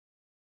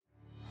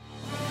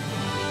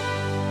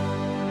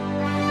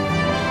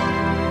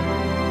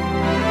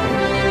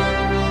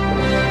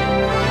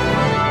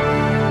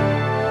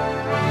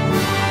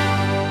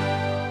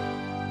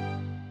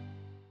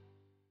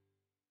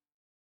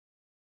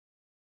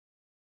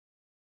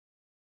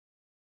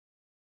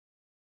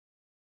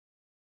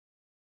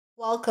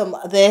Welcome.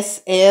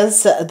 This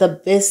is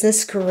the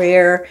business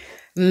career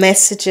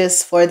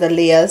messages for the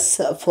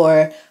Leas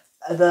for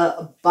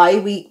the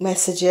bi-week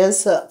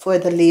messages for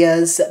the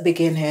Leas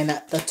beginning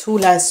the two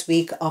last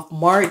week of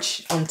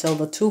March until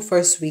the two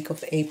first week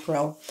of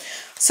April.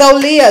 So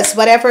Leas,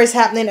 whatever is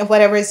happening and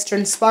whatever is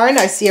transpiring,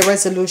 I see a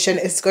resolution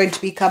is going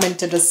to be coming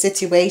to the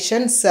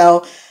situation.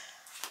 So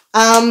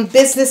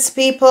business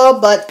people,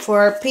 but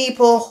for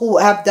people who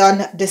have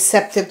done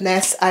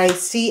deceptiveness, I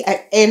see an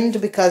end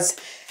because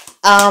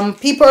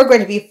people are going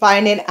to be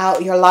finding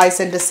out your lies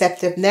and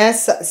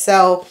deceptiveness.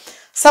 So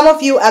some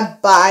of you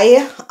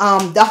buy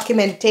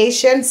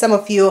documentation. Some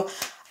of you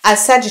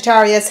as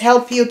Sagittarius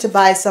help you to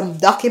buy some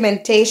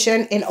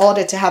documentation in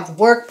order to have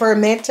work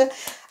permit.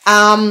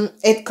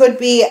 It could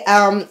be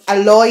a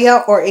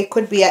lawyer or it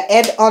could be a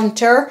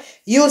headhunter.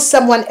 Use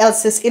someone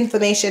else's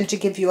information to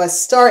give you a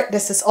start.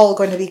 This is all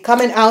going to be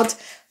coming out.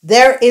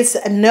 There is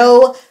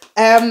no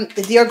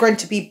you're going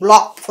to be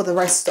blocked for the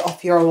rest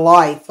of your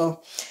life.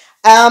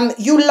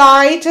 You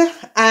lied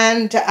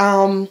and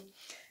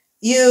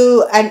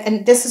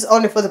and this is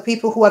only for the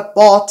people who have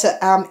bought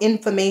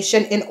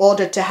information in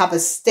order to have a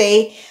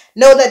stay.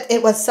 Know that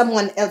it was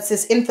someone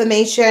else's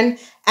information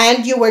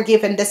and you were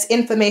given this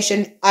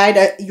information.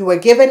 Either you were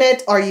given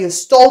it or you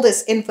stole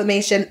this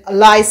information,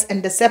 lies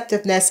and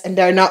deceptiveness, and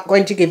they're not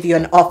going to give you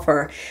an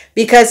offer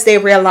because they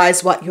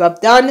realize what you have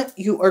done.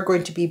 You are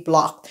going to be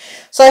blocked.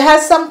 So it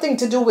has something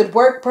to do with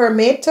work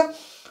permit.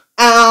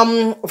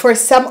 For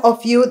some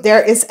of you,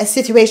 there is a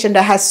situation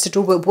that has to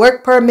do with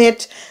work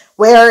permit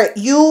where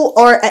you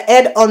or a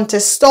headhunter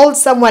stole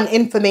someone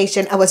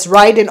information. I was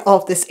writing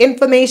off this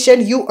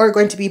information. You are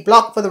going to be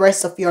blocked for the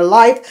rest of your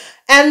life.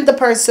 And the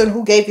person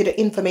who gave you the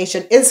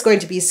information is going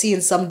to be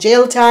seeing some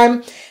jail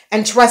time.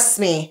 And trust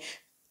me,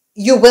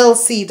 you will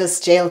see this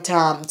jail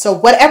time. So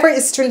whatever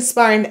is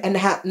transpiring and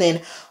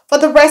happening, for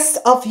the rest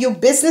of you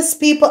business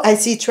people, I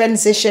see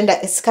transition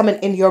that is coming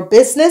in your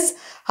business.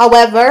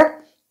 However,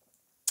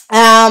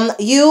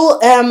 you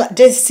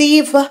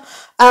deceive,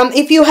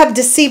 if you have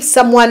deceived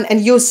someone and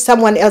used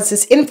someone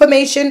else's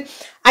information,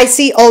 I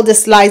see all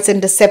this lies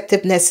and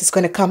deceptiveness is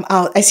going to come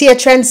out. I see a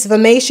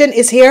transformation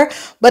is here,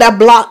 but a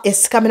block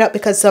is coming up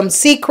because some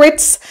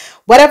secrets,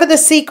 whatever the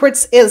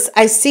secrets is,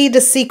 I see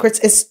the secrets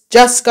is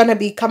just going to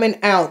be coming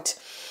out.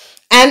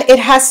 And it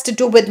has to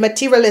do with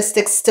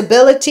materialistic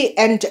stability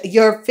and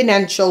your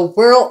financial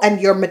world and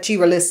your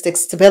materialistic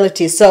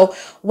stability. So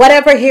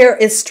whatever here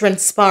is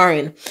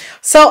transpiring.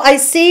 So I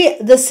see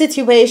the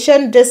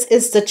situation. This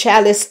is the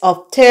chalice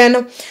of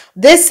 10.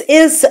 This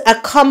is a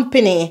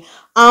company.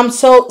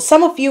 So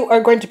some of you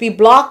are going to be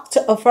blocked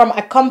from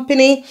a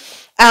company.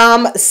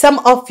 Some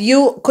of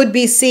you could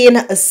be seeing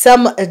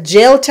some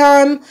jail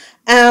time.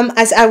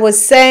 As I was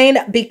saying,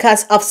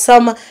 because of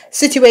some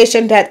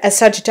situation that a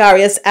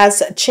Sagittarius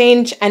has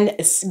changed and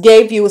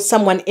gave you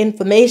someone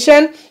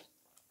information.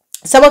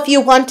 Some of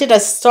you wanted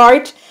a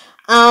start.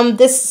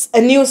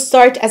 A new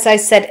start, as I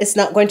said, is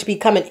not going to be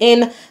coming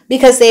in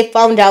because they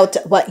found out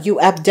what you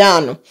have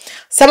done.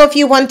 Some of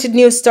you wanted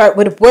new start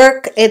with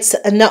work. It's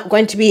not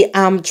going to be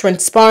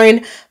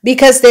transpiring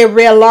because they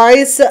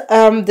realize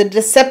the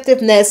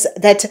deceptiveness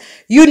that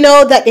you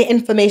know that the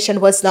information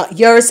was not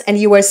yours and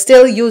you are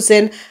still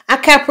using a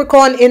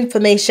Capricorn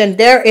information.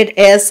 There it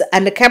is,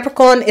 and the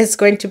Capricorn is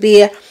going to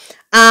be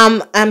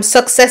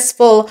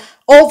successful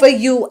over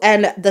you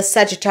and the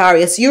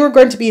Sagittarius. You're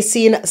going to be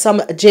seeing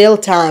some jail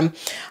time.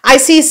 I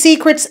see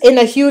secrets in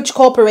a huge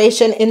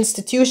corporation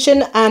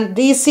institution, and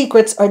these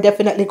secrets are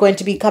definitely going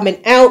to be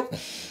coming out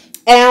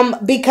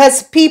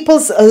because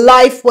people's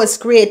life was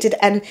created,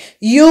 and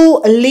you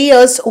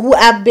Leos who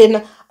have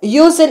been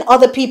using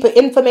other people's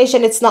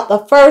information, it's not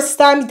the first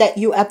time that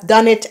you have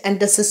done it, and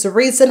this is the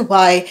reason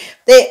why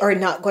they are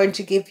not going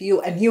to give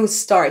you a new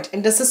start.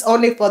 And this is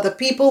only for the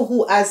people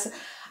who has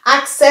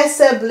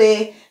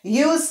accessibly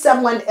use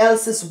someone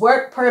else's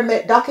work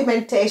permit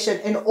documentation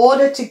in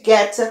order to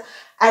get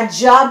a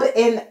job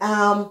in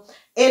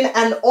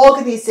an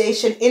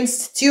organization,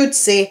 institute,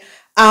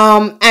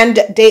 and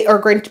they are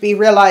going to be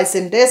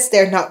realizing this.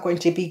 They're not going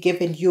to be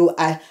giving you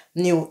a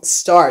new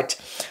start.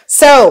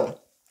 So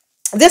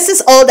this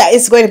is all that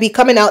is going to be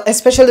coming out,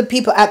 especially the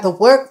people at the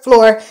work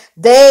floor.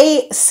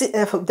 They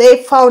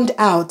found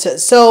out.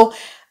 So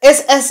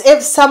it's as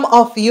if some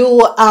of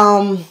you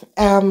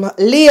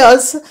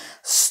Leos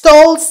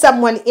stole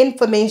someone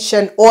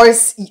information, or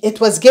it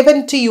was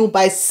given to you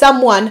by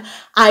someone,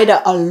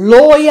 either a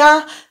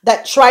lawyer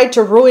that tried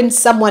to ruin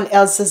someone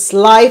else's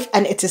life,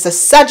 and it is a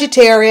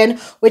Sagittarian,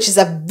 which is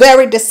a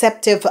very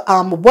deceptive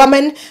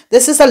woman.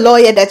 This is a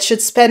lawyer that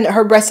should spend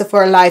her rest of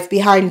her life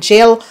behind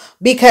jail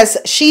because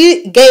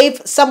she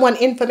gave someone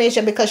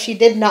information because she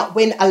did not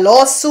win a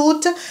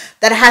lawsuit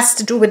that has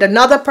to do with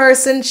another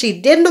person. She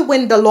didn't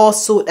win the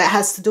lawsuit that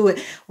has to do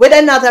with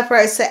another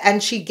person,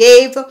 and she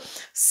gave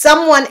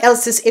someone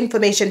else's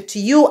information to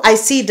you. I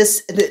see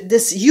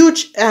this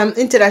huge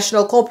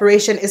international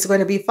corporation is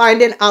going to be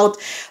finding out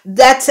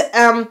that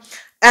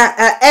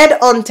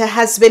headhunter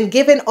has been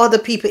giving other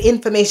people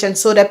information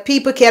so that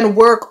people can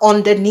work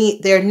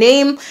underneath their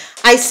name.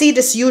 I see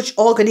this huge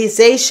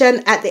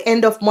organization at the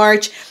end of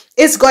March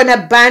is going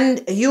to ban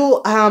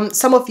you,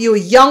 some of you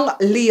young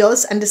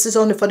Leos, and this is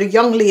only for the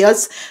young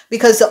Leos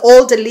because the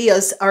older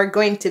Leos are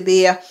going to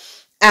be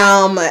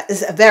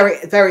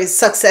very, very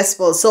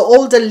successful. So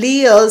older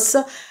Leos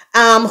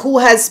who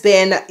has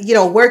been,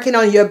 working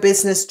on your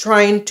business,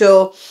 trying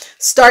to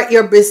start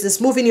your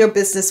business, moving your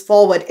business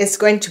forward, is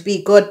going to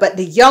be good. But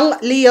the young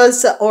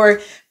Leos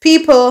or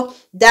people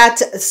that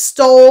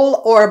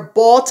stole or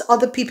bought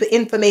other people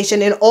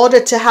information in order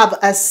to have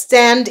a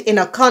stand in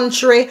a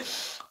country,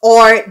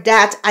 or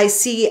that I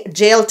see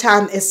jail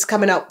time is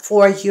coming up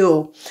for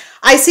you.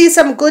 I see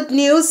some good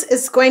news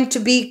is going to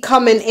be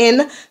coming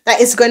in that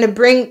is going to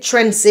bring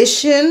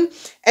transition,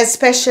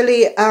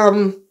 especially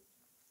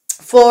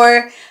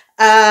for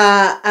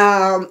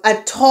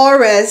a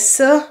Taurus.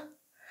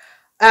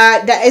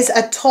 That is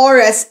a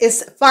Taurus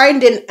is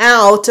finding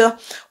out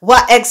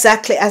what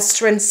exactly has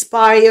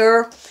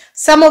transpired.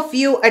 Some of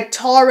you are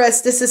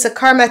Taurus. This is a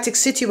karmatic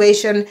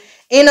situation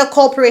in a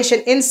corporation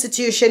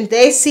institution.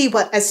 They see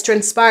what has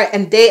transpired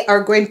and they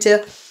are going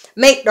to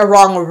make the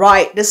wrong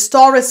right. This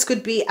Taurus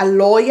could be a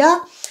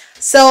lawyer.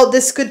 So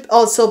this could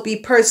also be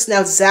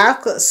personal,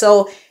 Zach.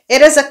 So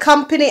it is a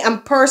company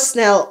and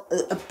personal,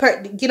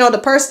 the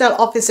personal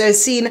officer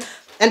is seen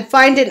and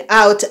finding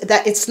out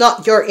that it's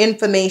not your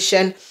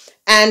information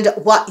and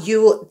what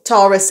you,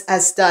 Taurus,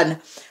 has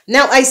done.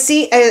 Now I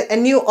see a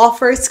new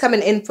offer is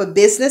coming in for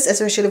business,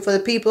 especially for the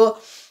people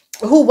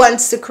who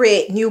wants to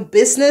create new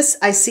business.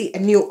 I see a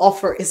new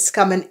offer is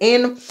coming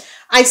in.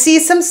 I see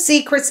some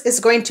secrets is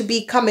going to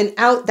be coming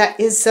out. That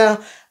is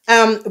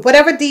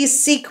whatever these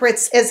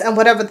secrets is and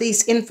whatever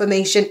these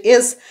information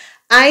is,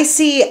 I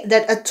see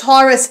that a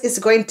Taurus is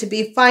going to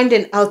be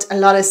finding out a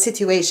lot of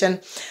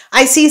situation.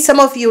 I see some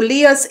of you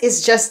Leos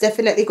is just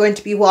definitely going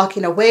to be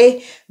walking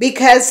away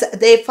because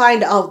they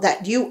find out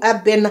that you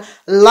have been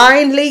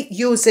blindly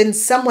using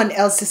someone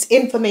else's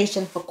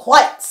information for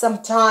quite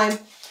some time.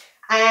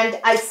 And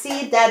I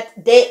see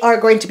that they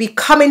are going to be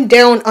coming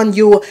down on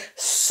you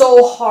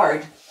so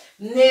hard.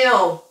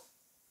 Now,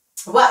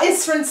 what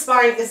is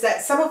transpiring is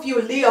that some of you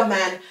Leo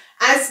man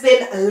has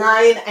been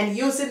lying and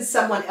using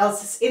someone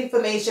else's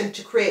information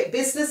to create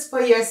business for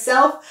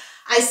yourself.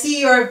 I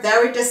see you're a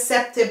very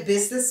deceptive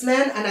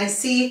businessman, and I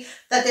see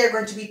that they're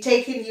going to be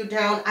taking you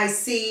down. I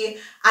see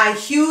a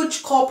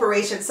huge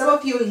corporation. Some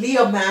of you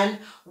Leo man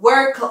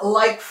work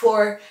like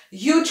for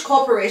huge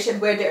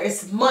corporation where there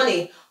is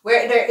money,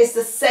 where there is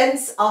the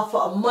sense of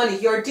money.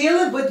 You're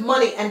dealing with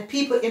money and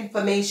people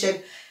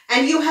information,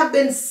 and you have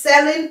been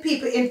selling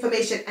people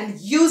information and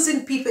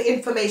using people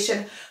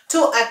information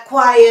to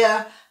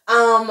acquire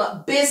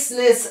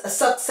business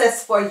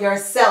success for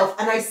yourself.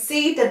 And I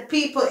see that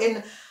people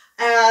in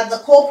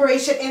the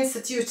corporation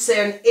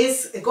institution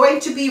is going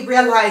to be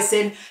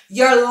realizing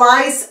your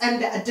lies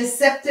and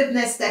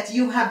deceptiveness that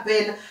you have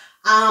been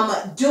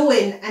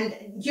doing, and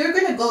you're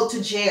going to go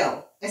to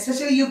jail,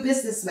 especially you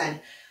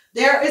businessmen.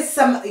 There is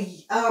some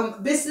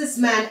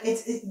businessman,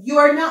 you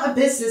are not a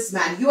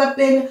businessman. You have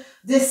been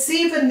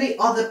deceiving the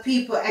other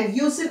people and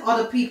using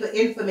other people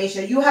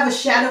information. You have a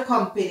shadow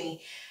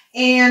company.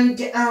 And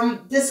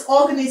this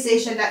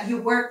organization that you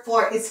work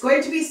for is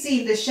going to be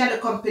seeing the shadow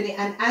company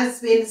and has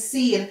been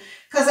seen,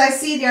 because I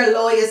see their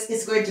lawyers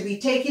is going to be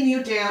taking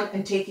you down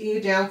and taking you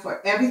down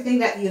for everything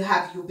that you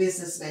have, you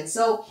businessmen.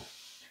 So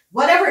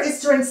whatever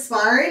is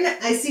transpiring,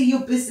 I see you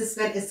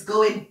businessmen is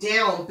going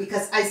down,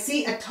 because I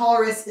see a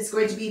Taurus is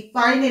going to be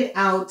finding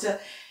out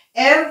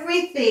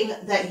everything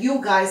that you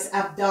guys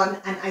have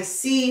done, and I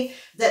see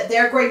that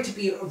they're going to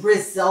be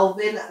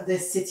resolving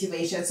this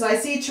situation. So I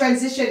see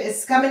transition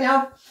is coming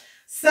up.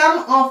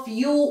 Some of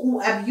you who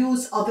have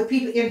used other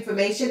people's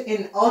information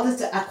in order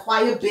to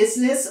acquire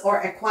business or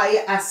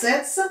acquire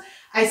assets,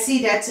 I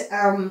see that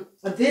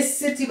this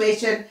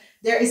situation,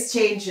 there is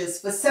changes.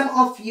 For some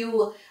of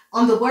you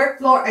on the work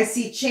floor, I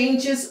see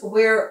changes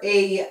where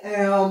a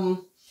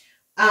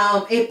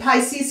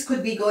Pisces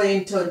could be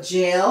going to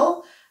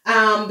jail.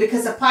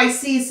 Because a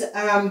Pisces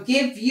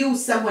give you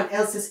someone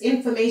else's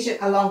information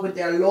along with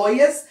their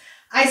lawyers.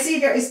 I see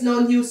there is no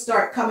new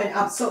start coming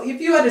up. So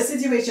if you had a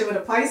situation with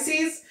a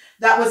Pisces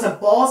that was a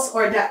boss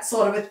or that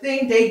sort of a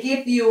thing, they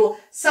give you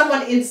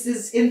someone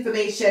else's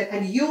information,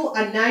 and you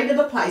and neither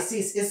the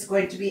Pisces is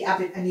going to be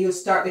having a new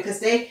start, because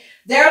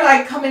they're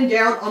like coming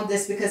down on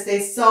this because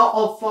they saw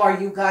how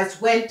far you guys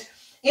went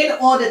in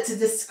order to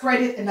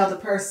discredit another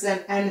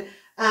person and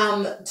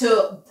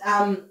to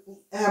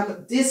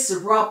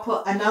disrupt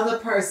another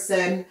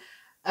person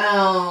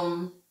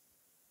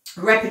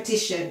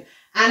repetition.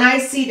 And I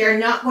see they're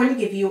not going to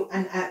give you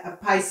a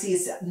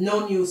Pisces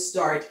no new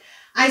start.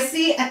 I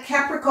see a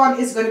Capricorn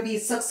is going to be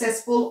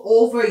successful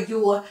over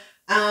you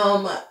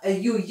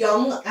you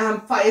young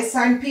fire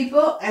sign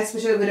people,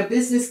 especially with a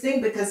business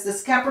thing, because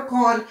this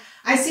Capricorn,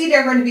 I see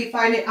they're going to be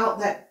finding out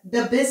that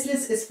the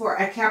business is for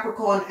a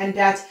Capricorn, and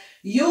that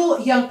you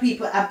young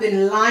people have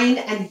been lying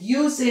and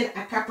using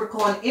a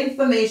Capricorn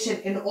information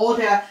in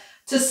order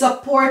to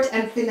support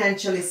and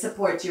financially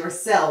support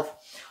yourself.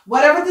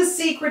 Whatever the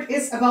secret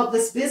is about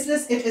this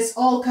business, it is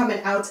all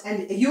coming out.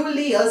 And you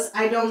Leos,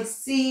 I don't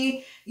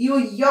see you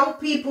young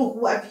people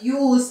who have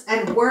used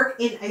and work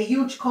in a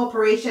huge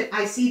corporation.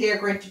 I see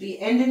they're going to be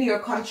ending your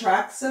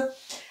contracts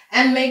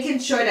and making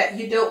sure that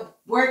you don't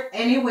work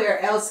anywhere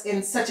else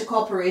in such a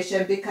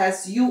corporation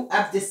because you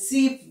have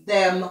deceived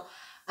them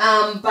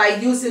by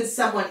using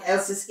someone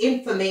else's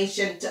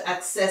information to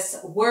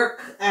access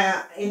work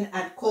in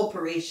a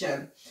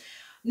corporation.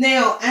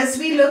 Now, as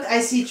we look, I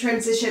see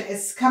transition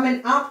is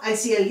coming up. I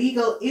see a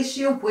legal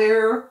issue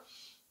where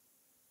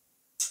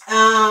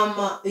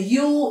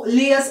you,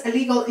 Leah's, a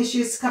legal issue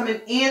is coming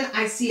in.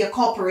 I see a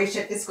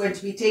corporation is going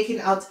to be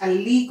taking out a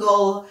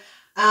legal,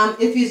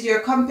 if it's your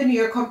company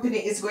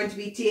is going to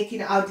be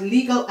taking out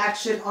legal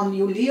action on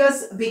you,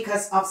 Leah's,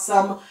 because of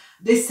some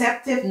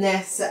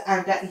deceptiveness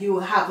that you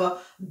have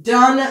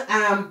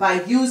done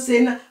by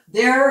using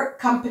their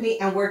company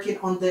and working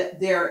on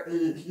their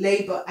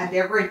labor, and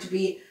they're going to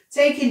be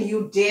taking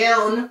you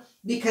down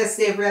because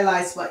they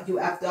realize what you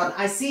have done.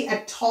 I see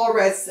a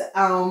Taurus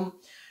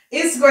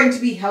is going to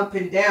be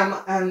helping them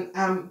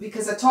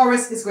because a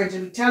Taurus is going to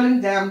be telling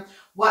them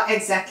what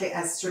exactly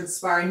has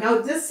transpired. Now,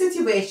 this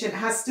situation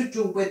has to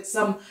do with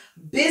some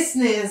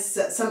business,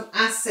 some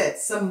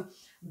assets, some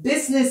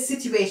business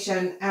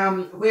situation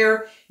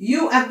where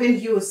you have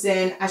been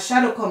using a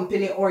shadow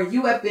company, or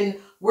you have been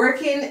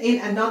working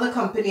in another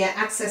company and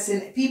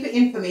accessing people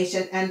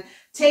information and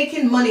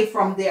taking money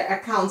from their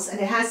accounts, and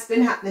it has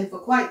been happening for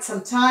quite some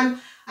time.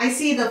 I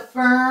see the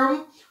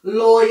firm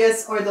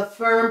lawyers or the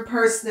firm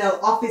personnel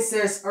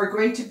officers are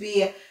going to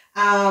be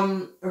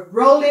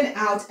rolling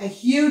out a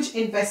huge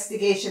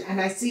investigation, and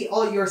I see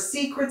all your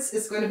secrets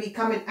is going to be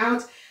coming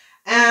out.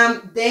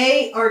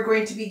 They are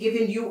going to be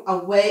giving you a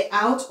way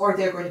out, or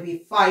they're going to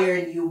be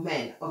firing you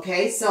men.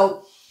 Okay,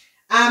 so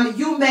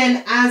you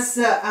men, as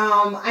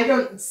I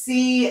don't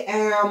see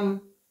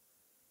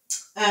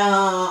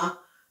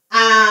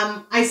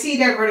I see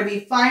they're going to be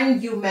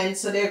firing you men,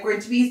 so they're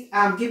going to be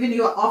giving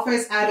you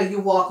offers. Either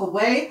you walk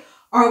away,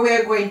 or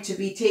we're going to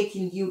be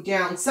taking you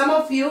down. Some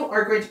of you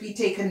are going to be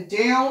taken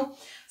down.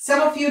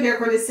 Some of you, they're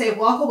going to say,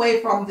 walk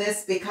away from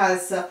this,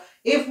 because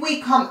if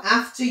we come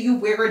after you,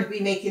 we're going to be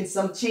making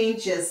some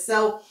changes.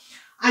 So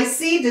I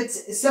see that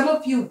some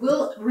of you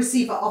will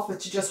receive an offer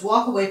to just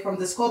walk away from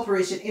this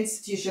corporation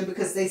institution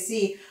because they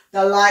see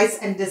the lies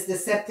and this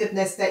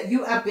deceptiveness that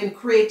you have been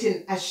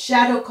creating a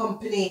shadow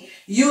company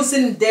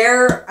using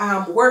their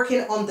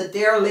working on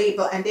their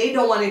label, and they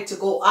don't want it to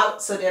go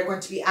out, so they're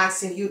going to be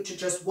asking you to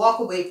just walk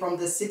away from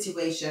this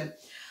situation.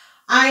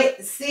 I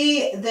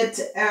see that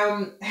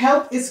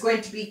help is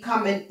going to be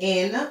coming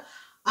in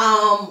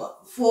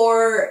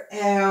for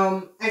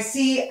I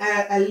see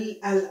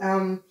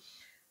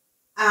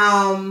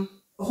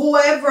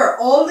whoever,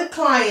 all the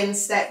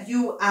clients that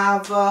you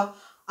have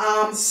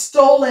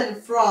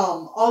stolen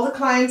from,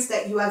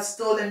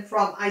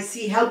 I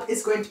see help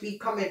is going to be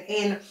coming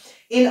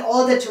in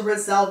order to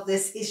resolve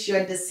this issue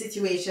and this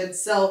situation.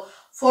 So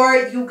for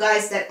you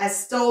guys that are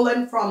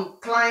stolen from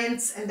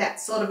clients and that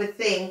sort of a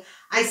thing,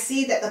 I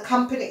see that the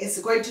company is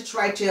going to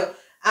try to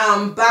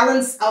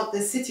balance out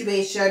the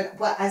situation,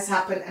 what has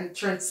happened and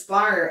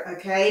transpire.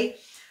 Okay,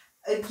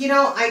 you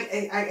know,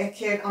 I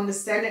can't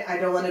understand it. I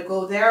don't want to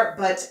go there,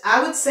 but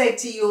I would say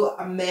to you,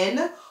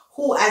 men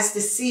who has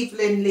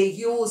deceivingly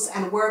used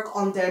and work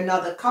under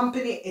another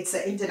company, it's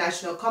an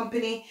international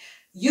company,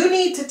 you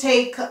need to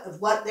take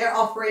what they're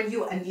offering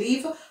you and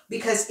leave,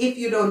 because if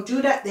you don't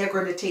do that, they're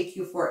going to take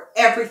you for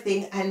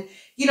everything. And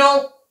you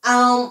know,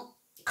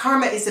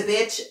 karma is a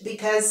bitch,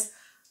 because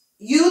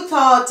you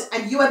thought,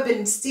 and you have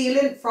been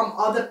stealing from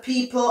other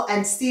people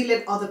and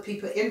stealing other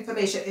people's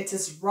information. It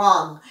is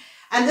wrong.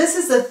 And this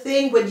is the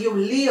thing with you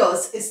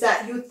Leos, is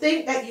that you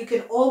think that you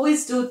can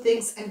always do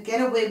things and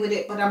get away with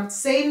it. But I'm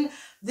saying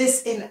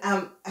this in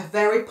a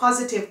very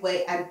positive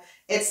way, and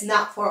it's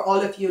not for all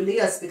of you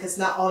Leos, because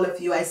not all of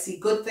you, I see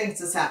good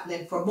things is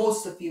happening for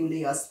most of you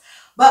Leos.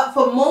 But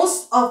for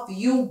most of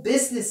you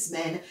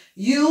businessmen,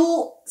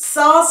 you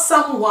saw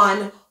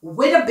someone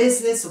with a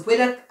business, with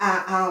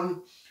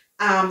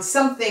a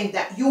something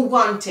that you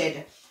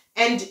wanted,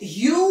 and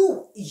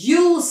you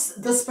use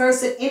this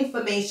person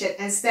information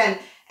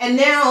and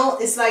now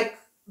it's like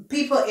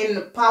people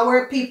in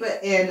power, people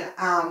in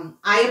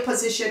higher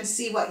position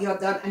see what you have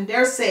done, and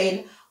they're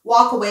saying,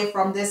 walk away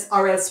from this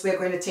or else we're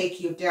going to take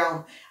you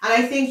down. And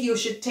I think you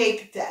should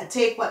take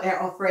what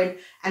they're offering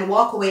and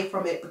walk away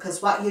from it,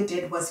 because what you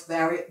did was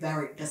very,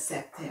 very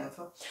deceptive.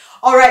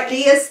 All right,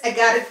 Leos, I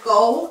gotta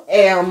go.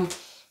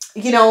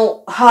 You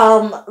know,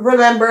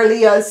 remember,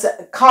 Leo's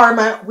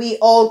karma, we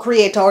all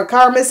create our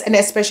karmas, and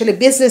especially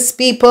business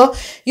people,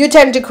 you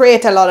tend to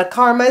create a lot of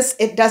karmas.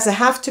 It doesn't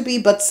have to be,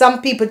 but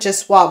some people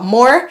just want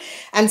more,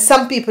 and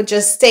some people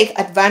just take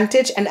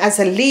advantage. And as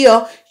a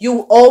Leo,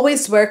 you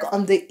always work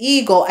on the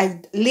ego.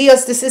 And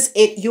Leos, this is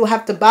it. You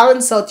have to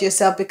balance out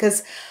yourself,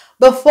 because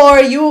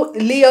before you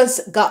Leos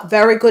got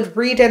very good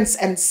readings,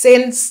 and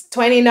since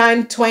 20,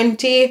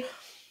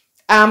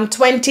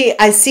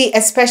 I see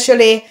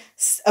especially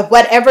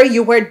Whatever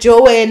you were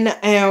doing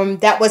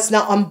that was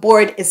not on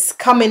board is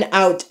coming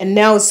out. And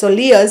now, so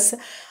Leos,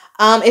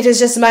 it is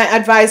just my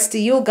advice to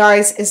you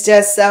guys, is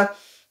just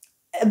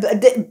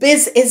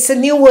it's a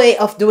new way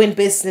of doing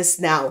business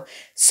now.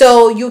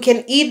 So you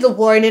can eat the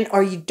warning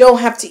or you don't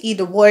have to eat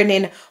the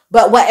warning,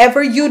 but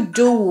whatever you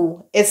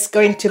do is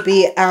going to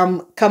be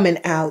coming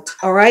out.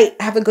 All right,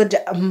 have a good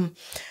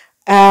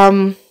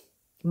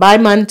bye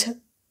month.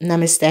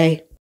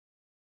 Namaste.